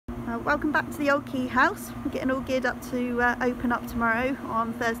Welcome back to the Old Quay House. We're getting all geared up to open up tomorrow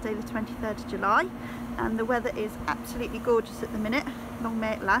on Thursday the 23rd of July, and the weather is absolutely gorgeous at the minute. Long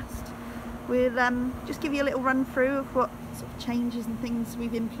may it last. We'll just give you a little run through of what sort of changes and things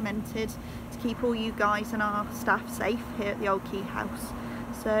we've implemented to keep all you guys and our staff safe here at the Old Quay House.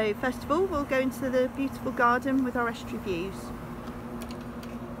 So first of all, we'll go into the beautiful garden with our estuary views.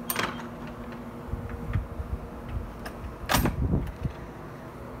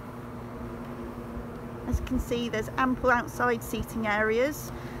 As you can see, there's ample outside seating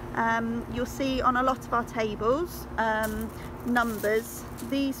areas. You'll see on a lot of our tables numbers.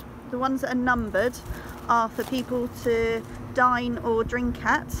 The ones that are numbered are for people to dine or drink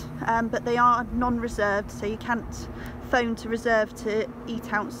at, but they are non-reserved, so you can't phone to reserve to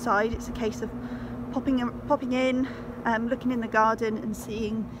eat outside. It's a case of popping in, looking in the garden and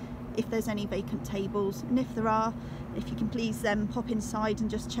seeing if there's any vacant tables, and if there are, if you can please pop inside and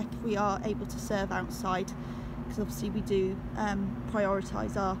just check if we are able to serve outside, because obviously we do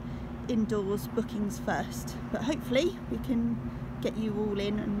prioritise our indoors bookings first, but hopefully we can get you all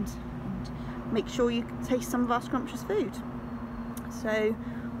in and make sure you taste some of our scrumptious food. So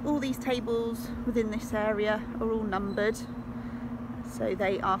all these tables within this area are all numbered, so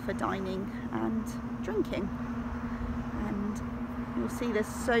they are for dining and drinking. And you'll see there's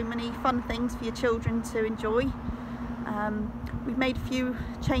so many fun things for your children to enjoy. We've made a few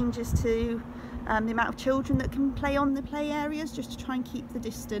changes to the amount of children that can play on the play areas, just to try and keep the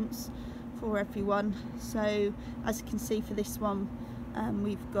distance for everyone. So as you can see for this one,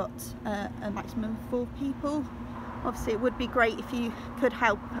 we've got a maximum of 4 people. Obviously it would be great if you could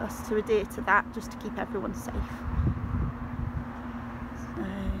help us to adhere to that, just to keep everyone safe. So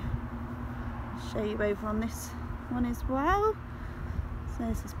I'll show you over on this one as well. So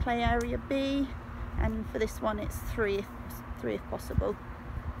this is play area B, and for this one it's 3 if possible.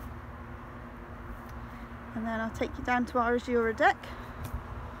 And then I'll take you down to our Azura deck.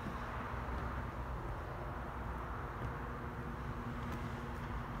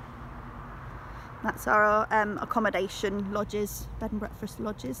 That's our accommodation lodges, bed and breakfast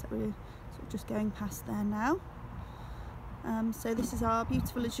lodges that we're sort of just going past there now. So this is our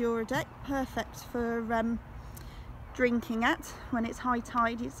beautiful Azura deck, perfect for drinking at. When it's high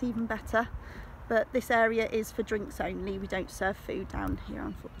tide it's even better, but this area is for drinks only. We don't serve food down here,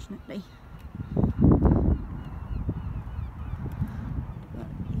 unfortunately. But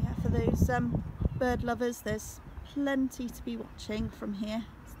yeah, for those bird lovers, there's plenty to be watching from here.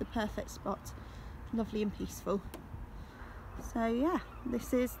 It's the perfect spot. Lovely and peaceful. So yeah,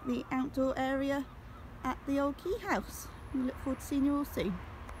 this is the outdoor area at the Old Quay House. We look forward to seeing you all soon.